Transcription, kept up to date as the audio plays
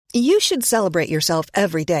You should celebrate yourself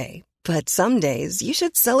every day, but some days you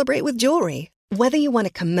should celebrate with jewelry. Whether you want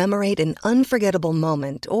to commemorate an unforgettable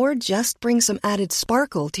moment or just bring some added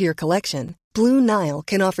sparkle to your collection, Blue Nile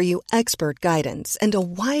can offer you expert guidance and a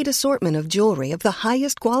wide assortment of jewelry of the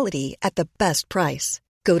highest quality at the best price.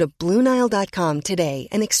 Go to BlueNile.com today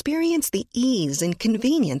and experience the ease and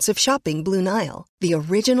convenience of shopping Blue Nile, the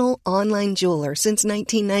original online jeweler since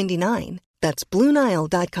 1999. That's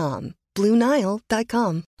BlueNile.com.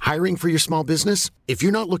 BlueNile.com. Hiring for your small business? If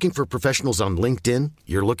you're not looking for professionals on LinkedIn,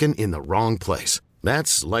 you're looking in the wrong place.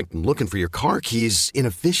 That's like looking for your car keys in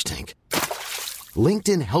a fish tank.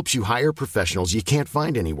 LinkedIn helps you hire professionals you can't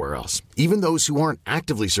find anywhere else, even those who aren't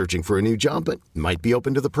actively searching for a new job but might be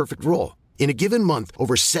open to the perfect role. In a given month,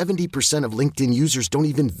 over 70% of LinkedIn users don't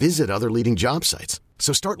even visit other leading job sites.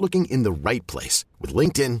 So start looking in the right place. With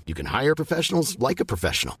LinkedIn, you can hire professionals like a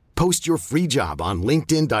professional. Post your free job on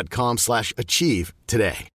linkedin.com/achieve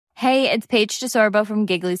today. Hey, it's Paige DeSorbo from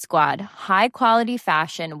Giggly Squad. High quality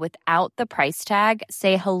fashion without the price tag.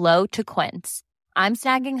 Say hello to Quince. I'm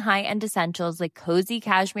snagging high-end essentials like cozy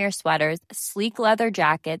cashmere sweaters, sleek leather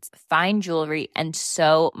jackets, fine jewelry, and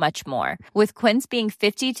so much more. With Quince being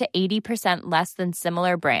 50 to 80% less than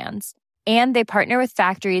similar brands. And they partner with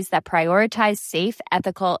factories that prioritize safe,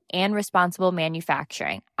 ethical, and responsible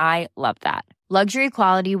manufacturing. I love that. Luxury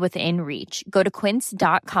quality within reach. Go to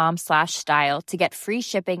quince.com/style to get free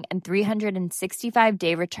shipping and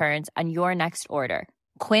 365-day returns on your next order.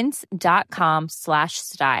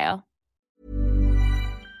 Quince.com/style.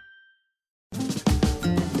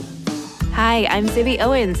 Hi, I'm Zibby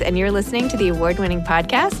Owens, and you're listening to the award-winning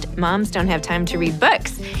podcast, Moms Don't Have Time to Read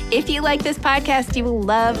Books. If you like this podcast, you will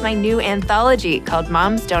love my new anthology called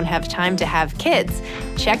Moms Don't Have Time to Have Kids.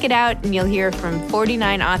 Check it out, and you'll hear from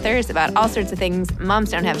 49 authors about all sorts of things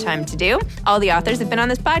moms don't have time to do. All the authors have been on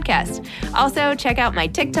this podcast. Also, check out my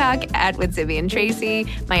TikTok, with Zibby and Tracy,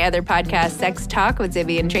 my other podcast, Sex Talk with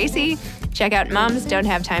Zibby and Tracy. Check out Moms Don't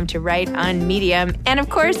Have Time to Write on Medium. And of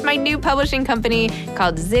course, my new publishing company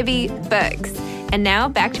called Zibby Books. And now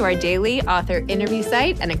back to our daily author interview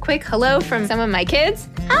site and a quick hello from some of my kids.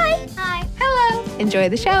 Hi. Hi. Hello. Enjoy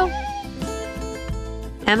the show.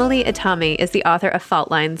 Emily Itami is the author of Fault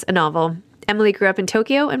Lines, a novel. Emily grew up in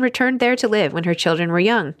Tokyo and returned there to live when her children were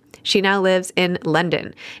young. She now lives in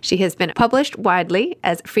London. She has been published widely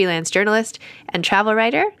as a freelance journalist and travel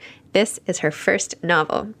writer. This is her first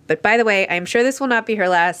novel. But by the way, I'm sure this will not be her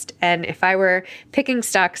last. And if I were picking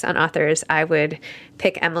stocks on authors, I would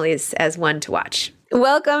pick Emily's as one to watch.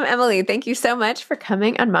 Welcome, Emily. Thank you so much for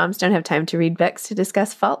coming on Moms Don't Have Time to Read Books to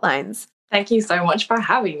discuss Fault Lines. Thank you so much for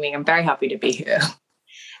having me. I'm very happy to be here.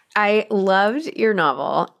 I loved your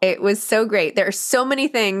novel. It was so great. There are so many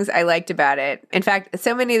things I liked about it. In fact,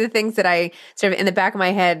 so many of the things that I sort of in the back of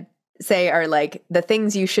my head say are like the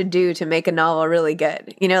things you should do to make a novel really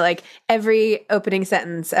good. You know, like every opening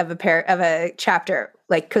sentence of a chapter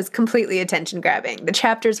like was completely attention grabbing. The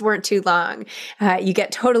chapters weren't too long. You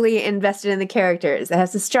get totally invested in the characters. It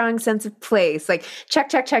has a strong sense of place. Like check,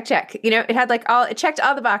 check, check, check. You know, it checked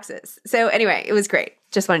all the boxes. So anyway, it was great.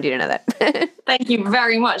 Just wanted you to know that. Thank you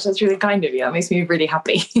very much. That's really kind of you. That makes me really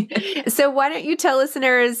happy. So why don't you tell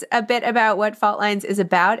listeners a bit about what Fault Lines is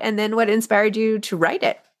about and then what inspired you to write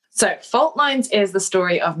it? So Fault Lines is the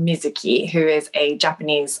story of Mizuki, who is a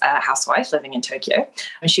Japanese housewife living in Tokyo.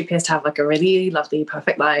 And she appears to have like a really lovely,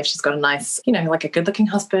 perfect life. She's got a nice, like a good looking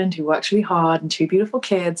husband who works really hard and 2 beautiful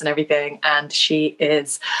kids and everything. And she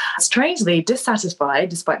is strangely dissatisfied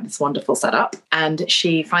despite this wonderful setup. And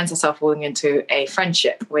she finds herself falling into a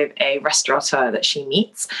friendship with a restaurateur that she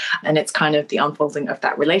meets. And it's kind of the unfolding of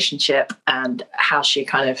that relationship and how she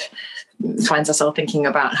kind of finds herself thinking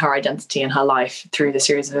about her identity and her life through the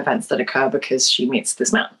series of events that occur because she meets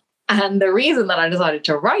this man. And the reason that I decided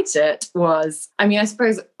to write it was, I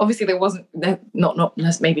suppose, obviously there wasn't,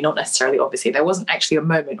 maybe not necessarily obviously, there wasn't actually a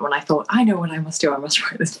moment when I thought, I know what I must do, I must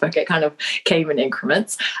write this book. It kind of came in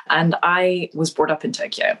increments. And I was brought up in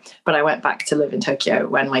Tokyo, but I went back to live in Tokyo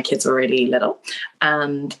when my kids were really little.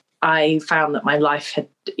 And I found that my life had,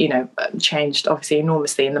 changed obviously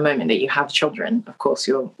enormously in the moment that you have children. Of course,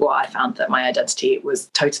 I found that my identity was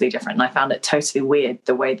totally different. And I found it totally weird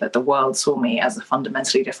the way that the world saw me as a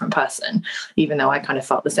fundamentally different person, even though I kind of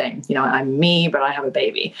felt the same. I'm me, but I have a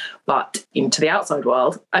baby. But to the outside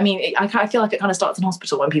world, I feel like it kind of starts in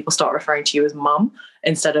hospital when people start referring to you as mum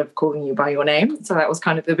instead of calling you by your name. So that was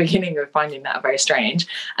kind of the beginning of finding that very strange.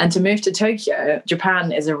 And to move to Tokyo,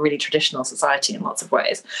 Japan is a really traditional society in lots of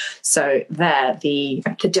ways. So there, the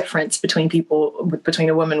difference between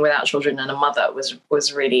a woman without children and a mother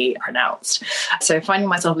was really pronounced. So finding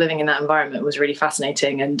myself living in that environment was really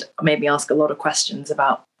fascinating and made me ask a lot of questions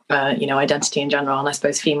about identity in general, and I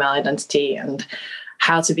suppose female identity, and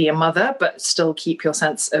how to be a mother, but still keep your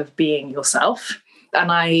sense of being yourself.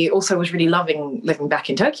 And I also was really loving living back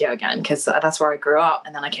in Tokyo again, because that's where I grew up.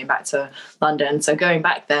 And then I came back to London. So going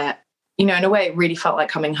back there, in a way, it really felt like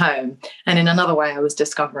coming home. And in another way, I was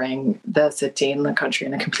discovering the city and the country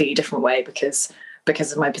in a completely different way because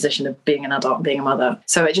of my position of being an adult and being a mother.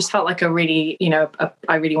 So it just felt like I really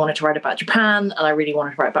wanted to write about Japan, and I really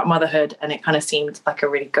wanted to write about motherhood. And it kind of seemed like a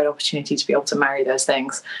really good opportunity to be able to marry those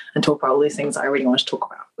things and talk about all these things that I really wanted to talk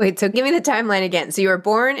about. Wait, so give me the timeline again. So you were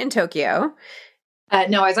born in Tokyo.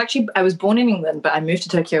 No, I was born in England, but I moved to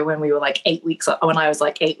Tokyo when we were when I was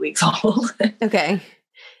like 8 weeks old. Okay.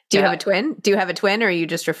 Do you have a twin? Do you have a twin, or you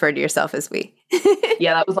just refer to yourself as we?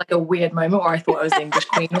 Yeah, that was like a weird moment where I thought I was the English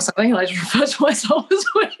queen or something, and I just referred to myself as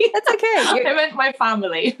we. That's okay. I meant my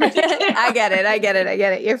family. I get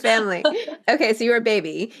it. Your family. Okay, so you were a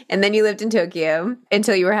baby, and then you lived in Tokyo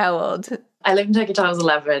until you were how old? I lived in Tokyo until I was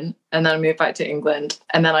 11, and then I moved back to England.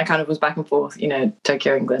 And then I kind of was back and forth,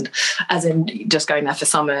 Tokyo, England, as in just going there for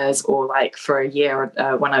summers or like for a year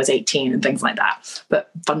when I was 18 and things like that. But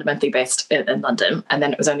fundamentally based in London. And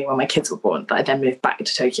then it was only when my kids were born that I then moved back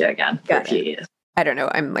to Tokyo again for a few years. I don't know.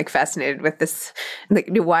 I'm like fascinated with this, like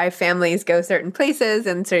why families go certain places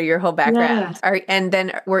and sort of your whole background. Yeah. And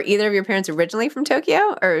then were either of your parents originally from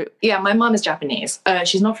Tokyo or? Yeah, my mom is Japanese.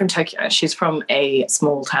 She's not from Tokyo. She's from a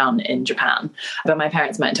small town in Japan. But my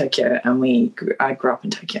parents met in Tokyo, and I grew up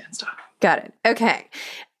in Tokyo and stuff. Got it. Okay.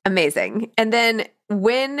 Amazing. And then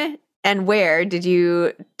when and where did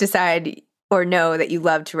you decide or know that you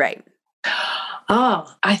loved to write?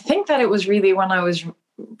 Oh, I think that it was really when I was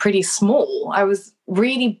pretty small. I was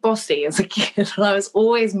really bossy as a kid, and I was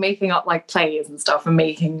always making up like plays and stuff and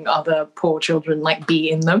making other poor children like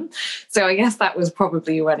be in them. So I guess that was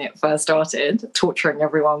probably when it first started, torturing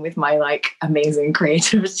everyone with my like amazing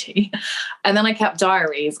creativity. And then I kept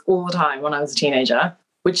diaries all the time when I was a teenager,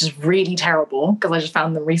 which is really terrible because I just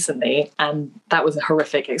found them recently, and that was a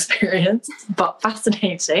horrific experience, but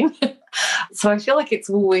fascinating. So I feel like it's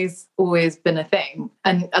always been a thing.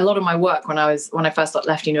 And a lot of my work when I first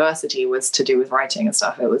left university was to do with writing and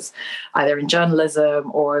stuff. It was either in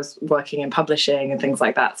journalism or I was working in publishing and things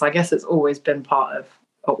like that. So I guess it's always been part of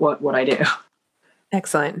what I do.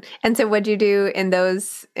 Excellent. And so what'd you do in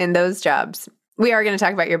those jobs? We are going to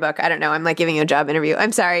talk about your book. I don't know. I'm like giving you a job interview.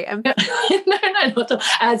 I'm sorry. No, not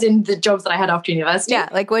as in the jobs that I had after university. Yeah.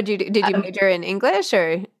 Like what'd you do? Did you major in English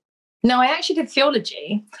or? No, I actually did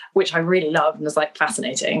theology, which I really loved and was like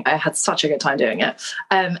fascinating. I had such a good time doing it.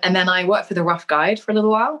 And then I worked for the Rough Guide for a little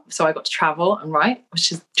while. So I got to travel and write,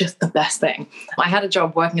 which is just the best thing. I had a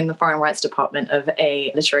job working in the foreign rights department of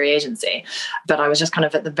a literary agency, but I was just kind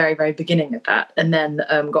of at the very, very beginning of that. And then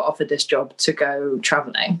got offered this job to go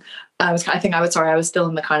traveling. I was still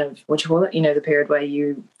in the kind of, what do you call it? The period where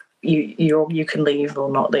you can leave or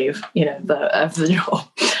not leave, the job.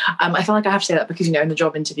 I feel like I have to say that because, in the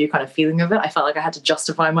job interview kind of feeling of it, I felt like I had to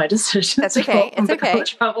justify my decision. That's okay. It's okay.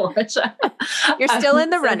 Travel. You're still in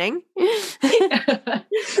the running. Yeah.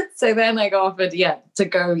 So then I got offered, to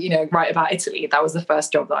go, write about Italy. That was the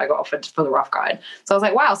first job that I got offered for the Rough Guide. So I was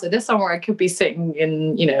like, wow, so this summer I could be sitting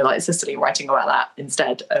in, like Sicily writing about that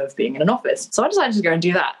instead of being in an office. So I decided to go and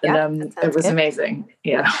do that. And it was amazing.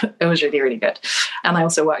 Yeah, it was really, really good. And I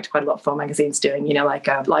also worked quite a lot for magazines doing,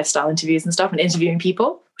 lifestyle interviews and stuff and interviewing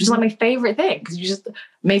people, which is like my favorite thing. Because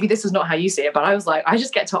maybe this is not how you see it, but I was like, I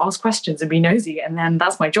just get to ask questions and be nosy. And then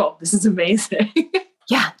that's my job. This is amazing.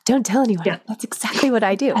 Yeah. Don't tell anyone. Yeah. That's exactly what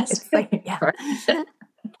I do. It's like, yeah,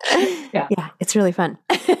 it's really fun.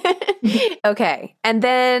 Okay. And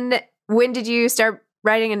then when did you start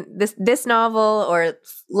writing this novel or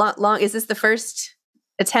long? Is this the first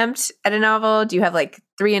attempt at a novel? Do you have like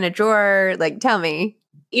 3 in a drawer? Like, tell me.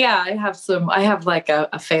 Yeah, I have like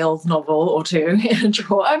a failed novel or 2 in a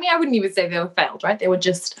drawer. I mean, I wouldn't even say they were failed, right? They were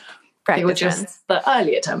just the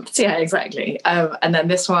early attempts. Yeah, exactly. And then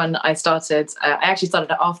this one I actually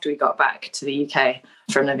started it after we got back to the UK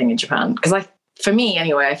from living in Japan. Because for me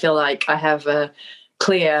anyway, I feel like I have a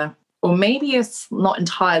clear, or maybe it's not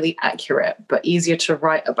entirely accurate, but easier to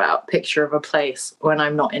write about picture of a place when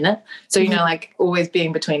I'm not in it. So, like always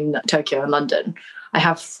being between Tokyo and London, I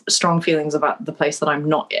have strong feelings about the place that I'm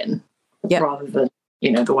not in rather than,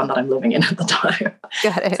 the one that I'm living in at the time.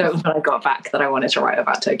 Got it. So it was when I got back that I wanted to write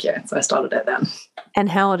about Tokyo. So I started it then. And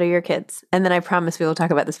how old are your kids? And then I promise we will talk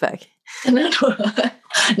about this book.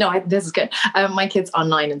 No, this is good. My kids are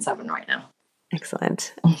 9 and 7 right now.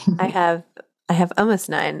 Excellent. I have almost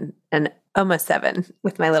 9 and almost 7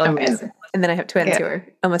 with my little guys. And then I have twins who are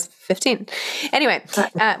almost 15. Anyway,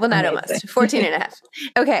 well, not almost, 14 and a half.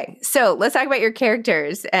 Okay, so let's talk about your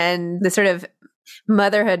characters and the sort of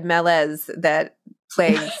motherhood malaise that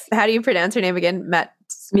plagues. How do you pronounce her name again?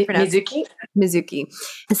 Mizuki. Mizuki.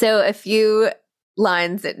 So a few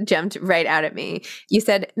lines that jumped right out at me. You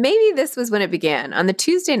said, maybe this was when it began, on the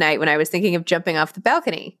Tuesday night when I was thinking of jumping off the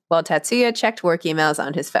balcony, while Tatsuya checked work emails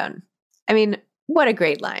on his phone. I mean, what a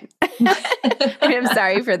great line. I'm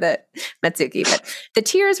sorry for the Matsuki, but the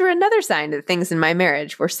tears were another sign that things in my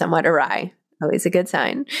marriage were somewhat awry. Always a good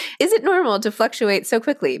sign. Is it normal to fluctuate so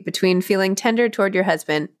quickly between feeling tender toward your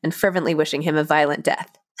husband and fervently wishing him a violent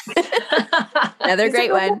death? Another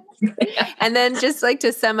great one. And then just like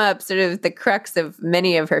to sum up sort of the crux of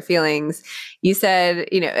many of her feelings, you said,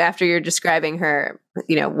 after you're describing her,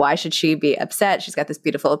 why should she be upset? She's got this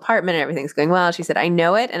beautiful apartment and everything's going well. She said, I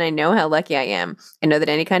know it and I know how lucky I am. I know that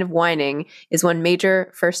any kind of whining is one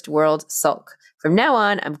major first world sulk. From now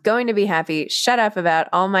on, I'm going to be happy, shut up about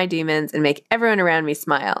all my demons, and make everyone around me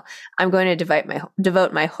smile. I'm going to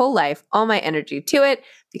devote my whole life, all my energy to it,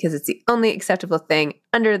 because it's the only acceptable thing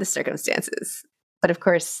under the circumstances. But of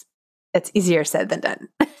course, it's easier said than done.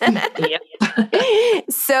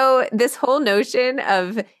 So this whole notion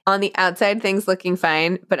of on the outside things looking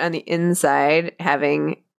fine, but on the inside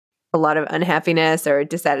having a lot of unhappiness or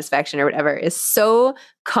dissatisfaction or whatever is so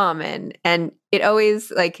common. And it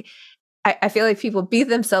always I feel like people beat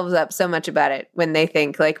themselves up so much about it when they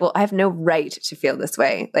think well, I have no right to feel this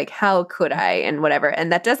way. How could I and whatever.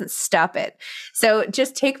 And that doesn't stop it. So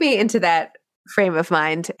just take me into that frame of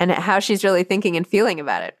mind and how she's really thinking and feeling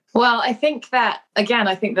about it. Well, I think that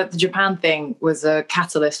the Japan thing was a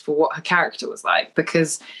catalyst for what her character was like,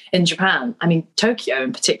 because in Japan, Tokyo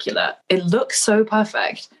in particular, it looks so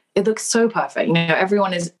perfect. It looks so perfect.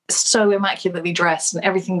 Everyone is so immaculately dressed and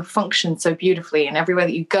everything functions so beautifully and everywhere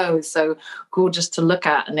that you go is so gorgeous to look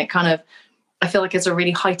at. And I feel like it's a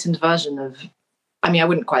really heightened version of, I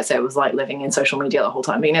wouldn't quite say it was like living in social media the whole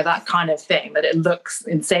time, but that kind of thing, that it looks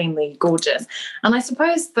insanely gorgeous. And I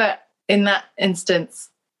suppose that in that instance,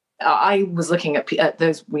 I was looking at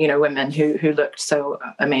those, women who looked so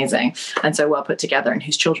amazing and so well put together and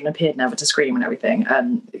whose children appeared never to scream and everything,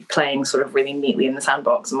 playing sort of really neatly in the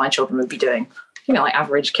sandbox. And my children would be doing,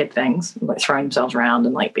 average kid things, throwing themselves around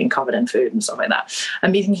and being covered in food and stuff like that.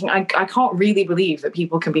 And be thinking, I can't really believe that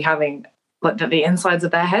people can be having, that the insides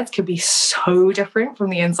of their heads could be so different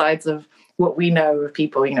from the insides of what we know of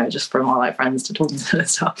people, just from our friends to talking to them and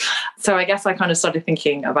stuff. So I guess I kind of started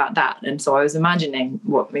thinking about that. And so I was imagining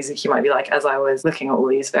what Mizuki might be like as I was looking at all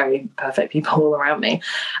these very perfect people all around me.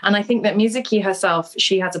 And I think that Mizuki herself,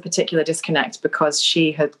 she has a particular disconnect because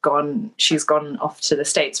she's gone off to the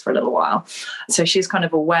States for a little while. So she's kind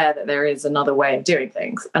of aware that there is another way of doing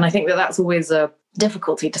things. And I think that that's always a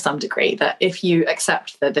difficulty to some degree, that if you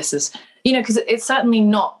accept that this is, because it's certainly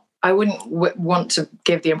not, I wouldn't want to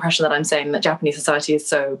give the impression that I'm saying that Japanese society is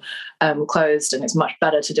so closed and it's much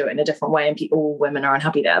better to do it in a different way and all women are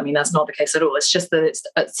unhappy there. That's not the case at all. It's just that it's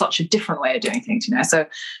such a different way of doing things, So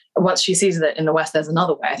once she sees that in the West there's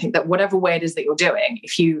another way, I think that whatever way it is that you're doing,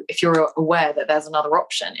 if you're aware that there's another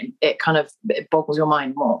option, it boggles your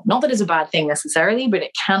mind more. Not that it's a bad thing necessarily, but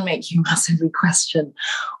it can make you massively question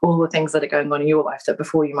all the things that are going on in your life that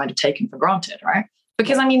before you might have taken for granted, right?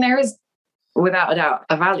 Because there is, without a doubt,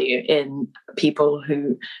 a value in people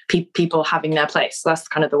having their place. So that's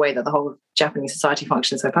kind of the way that the whole Japanese society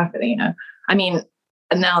functions so perfectly, And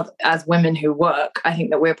now as women who work, I think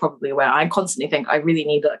that we're probably aware. I constantly think I really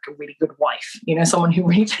need a really good wife, someone who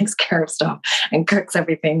really takes care of stuff and cooks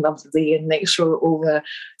everything lovely and makes sure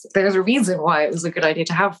there's a reason why it was a good idea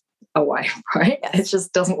to have a wife, right? Yes. It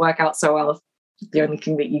just doesn't work out so well. The only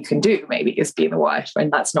thing that you can do maybe is be the wife,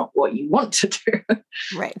 and that's not what you want to do.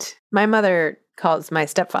 Right. My mother calls my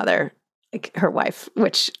stepfather her wife,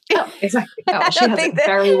 which exactly. She has it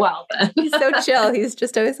very well then. He's so chill. He's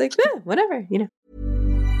just always whatever,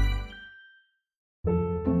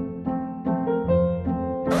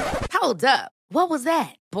 Hold up. What was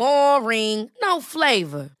that? Boring. No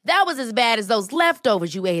flavor. That was as bad as those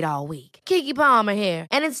leftovers you ate all week. Keke Palmer here,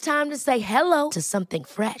 and it's time to say hello to something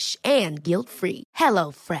fresh and guilt-free.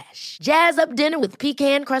 HelloFresh. Jazz up dinner with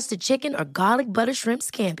pecan-crusted chicken or garlic butter shrimp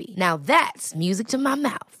scampi. Now that's music to my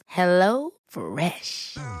mouth.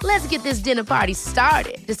 HelloFresh. Let's get this dinner party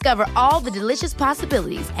started. Discover all the delicious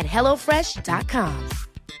possibilities at HelloFresh.com.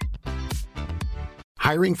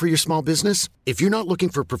 Hiring for your small business? If you're not looking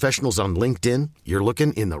for professionals on LinkedIn, you're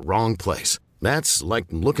looking in the wrong place. That's like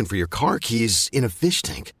looking for your car keys in a fish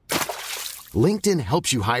tank. LinkedIn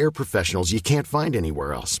helps you hire professionals you can't find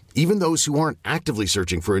anywhere else, even those who aren't actively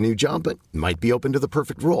searching for a new job but might be open to the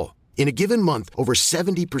perfect role. In a given month, over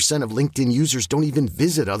 70% of LinkedIn users don't even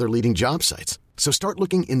visit other leading job sites. So start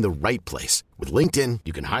looking in the right place. With LinkedIn,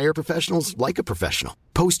 you can hire professionals like a professional.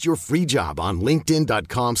 Post your free job on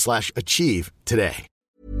linkedin.com/achieve today.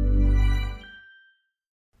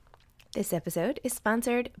 This episode is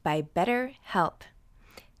sponsored by BetterHelp.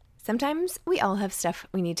 Sometimes we all have stuff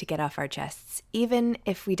we need to get off our chests. Even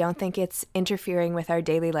if we don't think it's interfering with our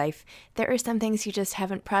daily life, there are some things you just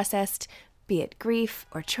haven't processed, be it grief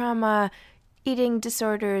or trauma, eating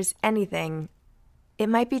disorders, anything. It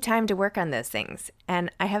might be time to work on those things,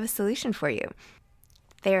 and I have a solution for you.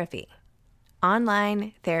 Therapy.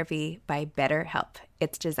 Online therapy by BetterHelp.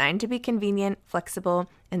 It's designed to be convenient, flexible,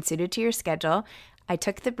 and suited to your schedule. I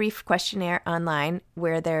took the brief questionnaire online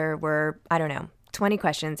where there were, 20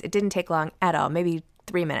 questions. It didn't take long at all, maybe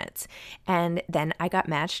 3 minutes. And then I got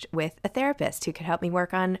matched with a therapist who could help me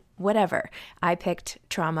work on whatever. I picked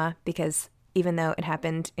trauma because even though it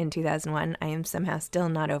happened in 2001, I am somehow still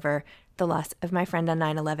not over the loss of my friend on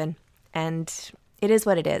 9/11. And it is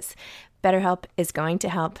what it is. BetterHelp is going to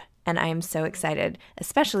help, and I am so excited,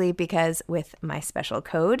 especially because with my special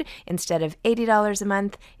code, instead of $80 a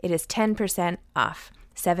month, it is 10% off,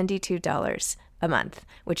 $72 a month,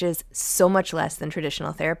 which is so much less than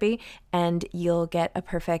traditional therapy, and you'll get a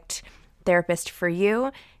perfect therapist for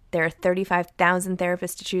you. There are 35,000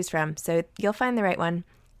 therapists to choose from, so you'll find the right one.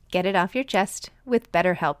 Get it off your chest with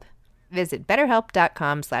BetterHelp. Visit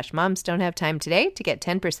betterhelp.com/momsdon'thavetime today to get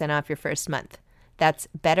 10% off your first month. That's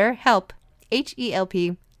BetterHelp,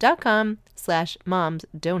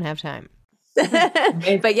 HELP.com/momsdon'thavetime.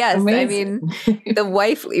 But yes, amazing. I mean, the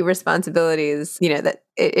wifely responsibilities, that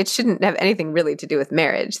it shouldn't have anything really to do with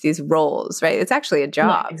marriage, these roles, right? It's actually a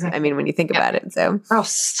job. Yeah, exactly. I mean, when you think about it. So,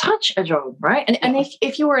 such a job, right? And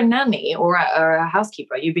if you were a nanny or a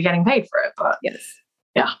housekeeper, you'd be getting paid for it. But yes.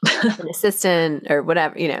 Yeah. An assistant or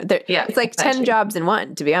whatever, it's like 10 jobs in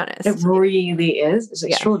one, to be honest. It really is. It's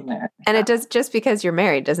extraordinary. And it does, just because you're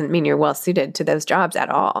married doesn't mean you're well suited to those jobs at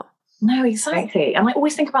all. No, exactly. Right? And I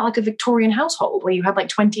always think about like a Victorian household where you had like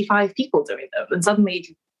 25 people doing them and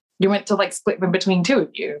suddenly you went to like split them between two of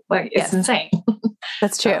you. Like it's insane.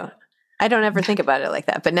 That's true. I don't ever think about it like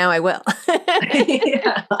that, but now I will.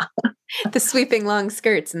 Yeah. The sweeping long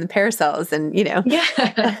skirts and the parasols and, Yeah,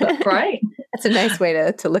 right. That's a nice way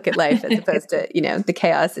to look at life as opposed to, the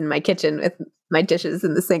chaos in my kitchen with my dishes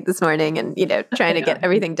in the sink this morning and, trying to get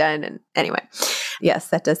everything done. And anyway, yes,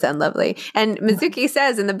 that does sound lovely. And Mizuki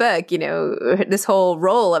says in the book, this whole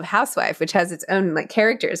role of housewife, which has its own like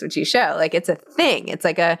characters, which you show, like it's a thing. It's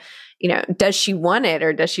like does she want it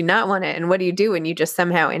or does she not want it? And what do you do when you just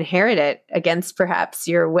somehow inherit it against perhaps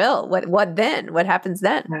your will? What then? What happens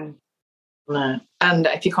then? No. And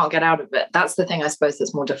if you can't get out of it, that's the thing I suppose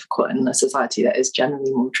that's more difficult in a society that is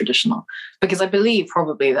generally more traditional. Because I believe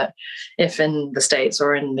probably that if in the States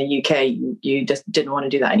or in the UK you just didn't want to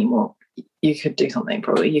do that anymore, you could do something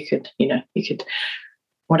probably. You could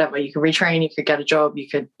whatever, you could retrain, you could get a job, you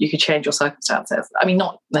could change your circumstances. I mean,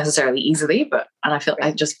 not necessarily easily,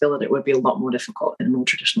 I just feel that it would be a lot more difficult in more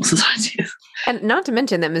traditional societies. And not to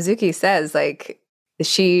mention that Mizuki says like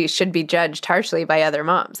she should be judged harshly by other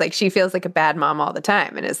moms. Like she feels like a bad mom all the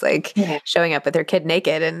time and is like showing up with her kid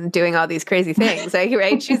naked and doing all these crazy things. Like,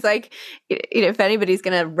 right. She's like, if anybody's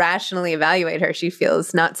going to rationally evaluate her, she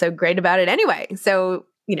feels not so great about it anyway. So,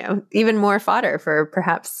 even more fodder for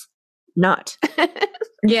perhaps not.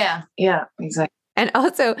 Yeah, exactly. And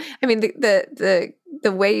also, I mean, the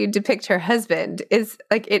way you depict her husband is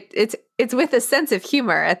like it's with a sense of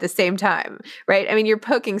humor at the same time, right? I mean, you're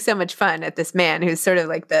poking so much fun at this man who's sort of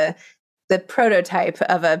like the prototype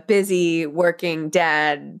of a busy working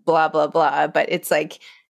dad, blah blah blah. But it's like,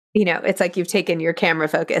 it's like you've taken your camera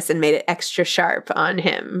focus and made it extra sharp on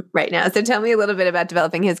him right now. So tell me a little bit about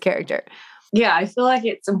developing his character. Yeah, I feel like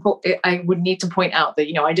it's important. I would need to point out that,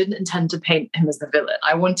 I didn't intend to paint him as the villain.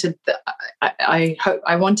 I wanted to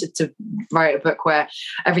write a book where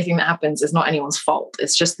everything that happens is not anyone's fault.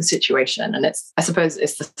 It's just the situation. And I suppose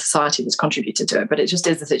it's the society that's contributed to it, but it just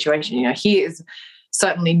is the situation. He is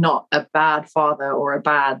certainly not a bad father or a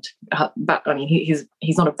bad, I mean, he's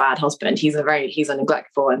not a bad husband. He's a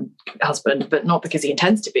neglectful husband, but not because he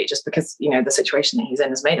intends to be, just because, the situation that he's in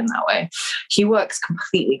has made him that way. He works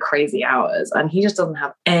completely crazy hours and he just doesn't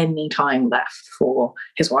have any time left for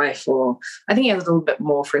his wife, or I think he has a little bit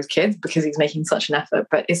more for his kids because he's making such an effort,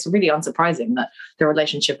 but it's really unsurprising that the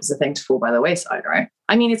relationship is a thing to fall by the wayside, right?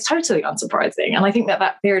 I mean, it's totally unsurprising. And I think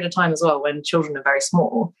that period of time as well, when children are very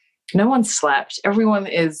small, no one slept. Everyone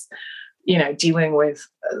is dealing with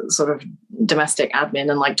sort of domestic admin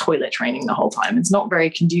and like toilet training the whole time. It's not very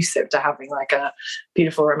conducive to having like a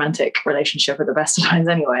beautiful romantic relationship at the best of times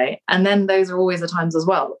anyway. And then those are always the times as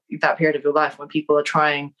well, that period of your life when people are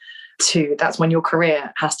trying to, that's when your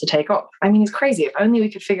career has to take off. I mean, it's crazy. If only we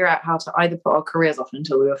could figure out how to either put our careers off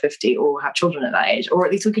until we were 50 or have children at that age, or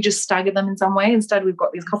at least we could just stagger them in some way. Instead, we've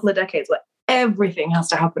got these couple of decades where everything has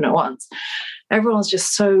to happen at once. Everyone's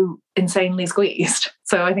just so insanely squeezed.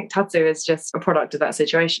 So I think Tatsu is just a product of that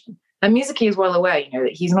situation. And Mizuki is well aware, that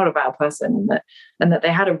he's not a bad person and that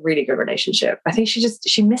they had a really good relationship. I think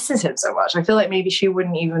she misses him so much. I feel like maybe it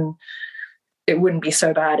wouldn't be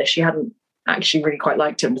so bad if she hadn't actually really quite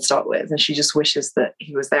liked him to start with. And she just wishes that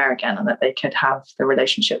he was there again and that they could have the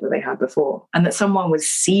relationship that they had before. And that someone would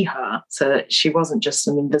see her so that she wasn't just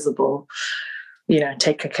an invisible,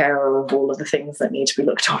 take care of all of the things that need to be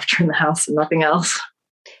looked after in the house and nothing else.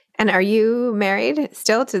 And are you married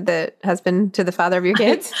still to the husband, to the father of your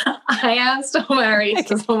kids? I am still married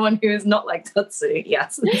to someone who is not like Tatsu.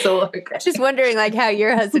 Yes, it's all okay. Just wondering how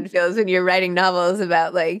your husband feels when you're writing novels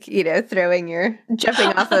about jumping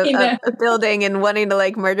off a building and wanting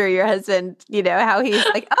to murder your husband, how he's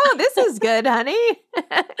like, oh, this is good, honey.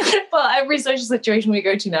 Well, every social situation we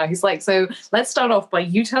go to now, he's like, so let's start off by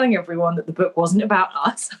you telling everyone that the book wasn't about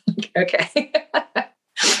us. Okay.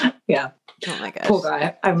 Yeah. Oh my gosh. Poor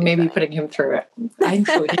guy. I'm maybe putting him through it. I'm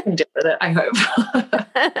sure he can deal with it, I hope.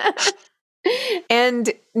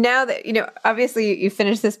 And now that, obviously you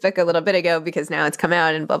finished this book a little bit ago because now it's come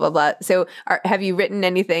out and blah, blah, blah. So have you written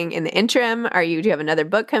anything in the interim? Do you have another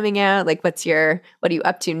book coming out? What are you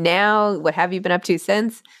up to now? What have you been up to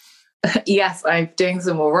since? Yes, I'm doing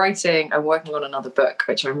some more writing. I'm working on another book,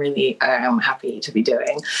 which I'm really happy to be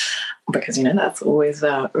doing because, that's always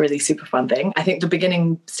a really super fun thing. I think the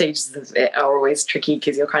beginning stages of it are always tricky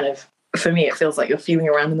because you're for me, it feels like you're feeling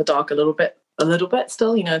around in the dark a little bit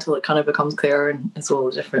still, until it kind of becomes clearer and it's all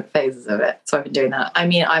the different phases of it. So I've been doing that. I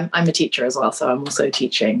mean, I'm a teacher as well, so I'm also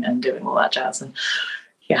teaching and doing all that jazz. And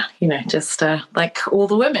yeah, just like all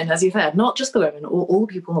the women, as you said, not just the women, all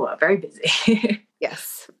the people who are very busy.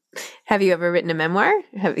 Yes. Have you ever written a memoir?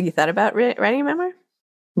 Have you thought about writing a memoir?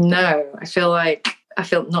 No, I feel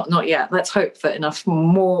not yet. Let's hope for enough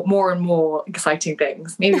more and more exciting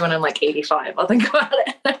things. Maybe when I'm 85, I'll think about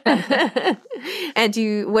it.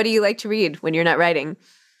 And what do you like to read when you're not writing?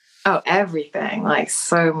 Oh, everything.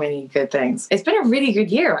 So many good things. It's been a really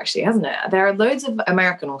good year, actually, hasn't it? There are loads of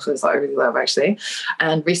American authors that I really love, actually.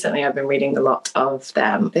 And recently I've been reading a lot of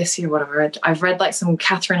them. This year, what have I read? I've read some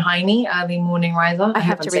Katherine Heine, Early Morning Riser. I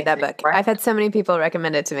have to read that book. Right? I've had so many people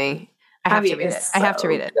recommend it to me. I have to read it. I have to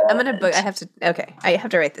read it. I'm going to book. I have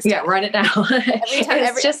to write this down. Yeah, write it down.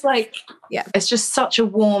 It's just such a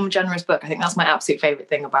warm, generous book. I think that's my absolute favorite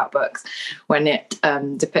thing about books, when it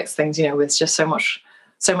depicts things, with just so much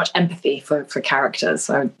empathy for characters.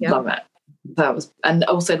 So I love it. And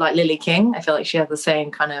also Lily King, I feel like she has the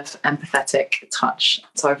same kind of empathetic touch.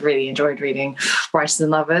 So I've really enjoyed reading Writers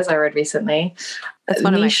and Lovers. I read recently. That's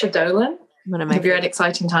one of Nisha Dolan. Have you read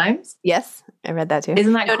Exciting Times? Yes, I read that too.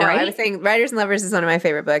 Isn't that great? No, I was saying Writers and Lovers is one of my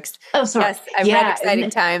favorite books. Oh, sorry. Yes, I've read Exciting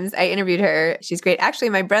Times. I interviewed her. She's great. Actually,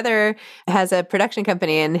 my brother has a production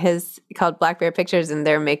company called Black Bear Pictures, and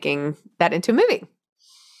they're making that into a movie.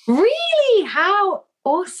 Really? How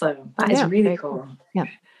awesome. That is really cool. Yeah.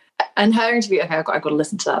 And her interview, okay, I've got to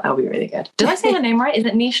listen to that. That'll be really good. Did I say her name right? Is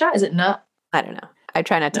it Nisha? Is it Nut? I don't know. I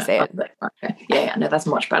try not to say it. Okay. Yeah, no, that's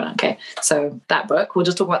much better. Okay. So that book, we'll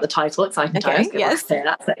just talk about the title, Exciting Times. Yes.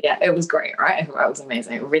 That's it. Yeah, it was great, right? It was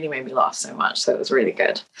amazing. It really made me laugh so much. So it was really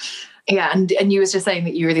good. Yeah, and you was just saying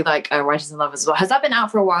that you really like Writers and Lovers as well. Has that been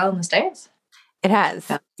out for a while in the States? It has.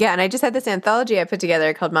 Yeah. And I just had this anthology I put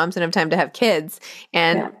together called Moms Don't Have Time to Have Kids.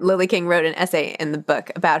 And Lily King wrote an essay in the book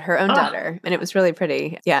about her own daughter. And it was really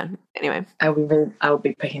pretty. Yeah. Anyway. I will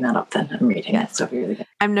be picking that up then and reading it. So it'll be really good.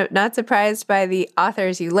 I'm not surprised by the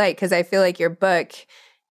authors you like, because I feel like your book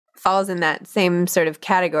falls in that same sort of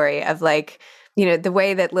category of the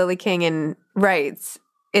way that Lily King writes.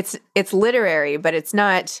 It's literary, but it's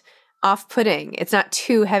not off-putting. It's not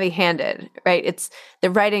too heavy-handed, right? The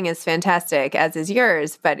writing is fantastic, as is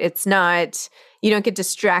yours, but it's not, you don't get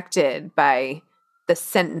distracted by the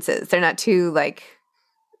sentences. They're not too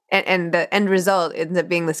and the end result ends up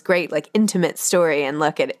being this great, intimate story and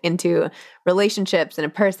look into relationships and a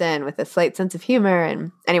person with a slight sense of humor.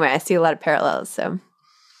 And anyway, I see a lot of parallels, so.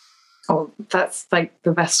 Oh, that's the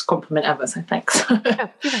best compliment ever, so thanks.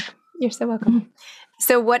 You're so welcome.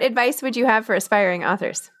 So what advice would you have for aspiring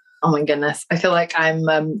authors? Oh my goodness. I feel like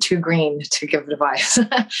I'm too green to give advice.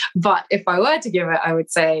 But if I were to give it, I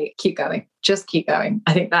would say keep going. Just keep going.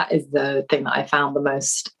 I think that is the thing that I found the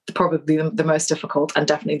most, probably the most difficult and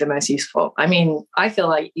definitely the most useful. I mean, I feel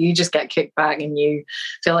like you just get kicked back and you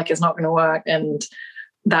feel like it's not going to work. And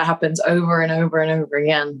that happens over and over and over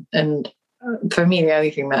again. And for me, the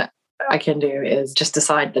only thing that I can do is just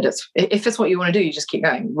decide that if it's what you want to do, you just keep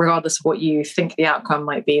going, regardless of what you think the outcome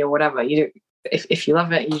might be or whatever. You do. If you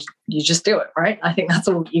love it, you just do it, right? I think that's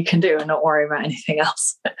all you can do and not worry about anything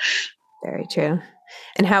else. Very true.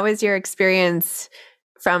 And how was your experience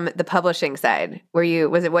from the publishing side?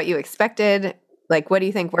 Was it what you expected? Like, what do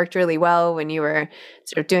you think worked really well when you were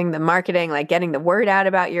sort of doing the marketing, like getting the word out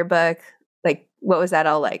about your book? Like, what was that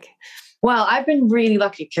all like? Well, I've been really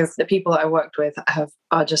lucky because the people I worked with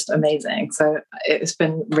are just amazing. So it's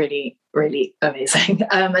been really, really amazing.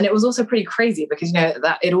 And it was also pretty crazy because,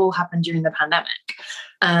 that it all happened during the pandemic.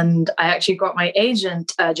 And I actually got my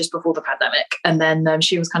agent just before the pandemic. And then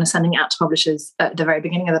she was kind of sending out to publishers at the very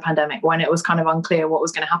beginning of the pandemic when it was kind of unclear what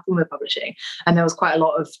was going to happen with publishing. And there was quite a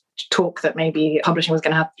lot of talk that maybe publishing was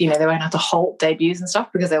going to have, they were going to have to halt debuts and stuff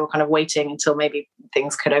because they were kind of waiting until maybe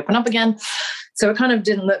things could open up again. So it kind of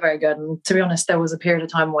didn't look very good. And to be honest, there was a period of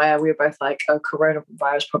time where we were both like, oh,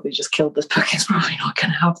 coronavirus probably just killed this book. It's probably not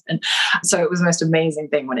going to happen. So it was the most amazing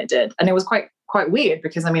thing when it did. And it was quite weird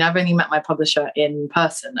because, I've only met my publisher in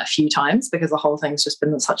person a few times because the whole thing's just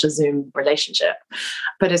been such a Zoom relationship.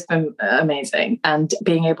 But it's been amazing. And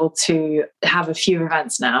being able to have a few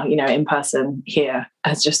events now, in person here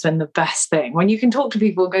has just been the best thing. When you can talk to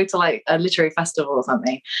people, go to like a literary festival or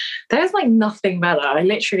something, there's like nothing better. I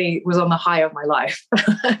literally was on the high of my life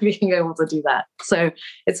being able to do that. So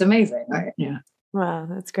it's amazing, right? Yeah. Wow,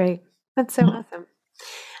 that's great. That's so awesome.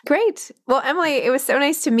 Great. Well, Emily, it was so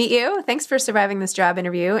nice to meet you. Thanks for surviving this job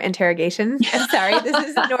interview interrogation. I'm sorry, this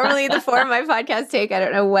is normally the form my podcast take. I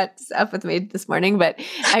don't know what's up with me this morning, but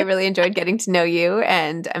I really enjoyed getting to know you,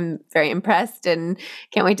 and I'm very impressed and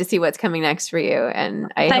can't wait to see what's coming next for you.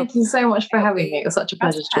 And Thank you so much for having me. It was such a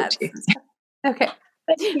pleasure to talk to you. Okay.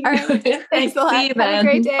 All right. Thanks a lot. See you then. Have a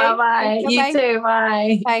great day. Bye-bye. You too.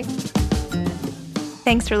 Bye. Bye.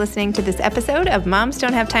 Thanks for listening to this episode of Moms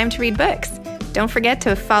Don't Have Time to Read Books. Don't forget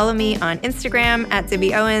to follow me on Instagram at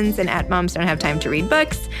Zibby Owens and at Moms Don't Have Time to Read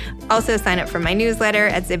Books. Also sign up for my newsletter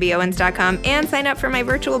at zibbyowens.com and sign up for my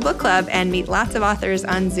virtual book club and meet lots of authors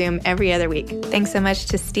on Zoom every other week. Thanks so much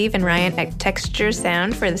to Steve and Ryan at Texture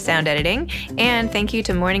Sound for the sound editing. And thank you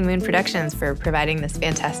to Morning Moon Productions for providing this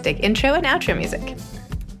fantastic intro and outro music.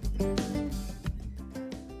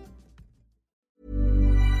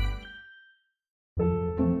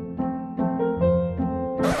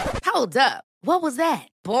 Hold up. What was that?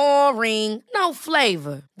 Boring. No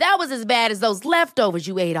flavor. That was as bad as those leftovers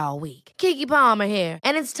you ate all week. Keke Palmer here.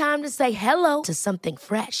 And it's time to say hello to something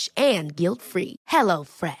fresh and guilt-free.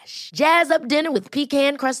 HelloFresh. Jazz up dinner with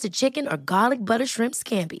pecan-crusted chicken or garlic butter shrimp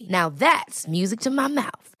scampi. Now that's music to my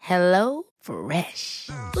mouth.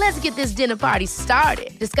 HelloFresh. Let's get this dinner party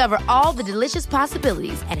started. Discover all the delicious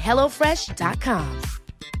possibilities at HelloFresh.com.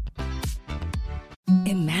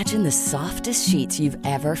 Imagine the softest sheets you've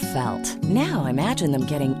ever felt. Now imagine them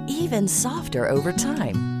getting even softer over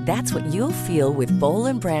time. That's what you'll feel with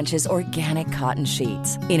Boll & Branch's organic cotton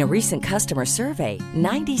sheets. In a recent customer survey,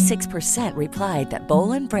 96% replied that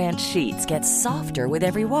Boll & Branch sheets get softer with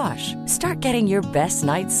every wash. Start getting your best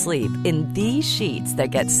night's sleep in these sheets that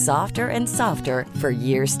get softer and softer for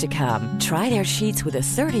years to come. Try their sheets with a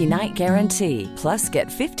 30-night guarantee. Plus, get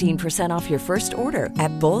 15% off your first order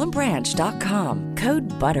at bollandbranch.com.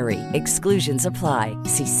 Code BUTTERY. Exclusions apply.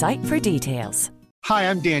 See site for details. Hi,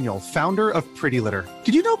 I'm Daniel, founder of Pretty Litter.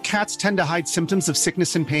 Did you know cats tend to hide symptoms of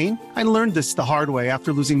sickness and pain? I learned this the hard way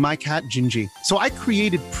after losing my cat, Gingy. So I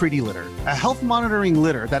created Pretty Litter, a health monitoring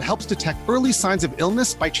litter that helps detect early signs of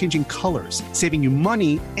illness by changing colors, saving you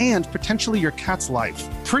money and potentially your cat's life.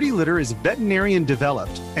 Pretty Litter is veterinarian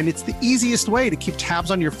developed, and it's the easiest way to keep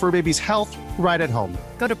tabs on your fur baby's health right at home.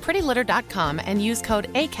 Go to prettylitter.com and use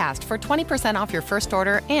code ACAST for 20% off your first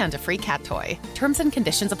order and a free cat toy. Terms and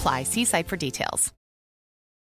conditions apply. See site for details.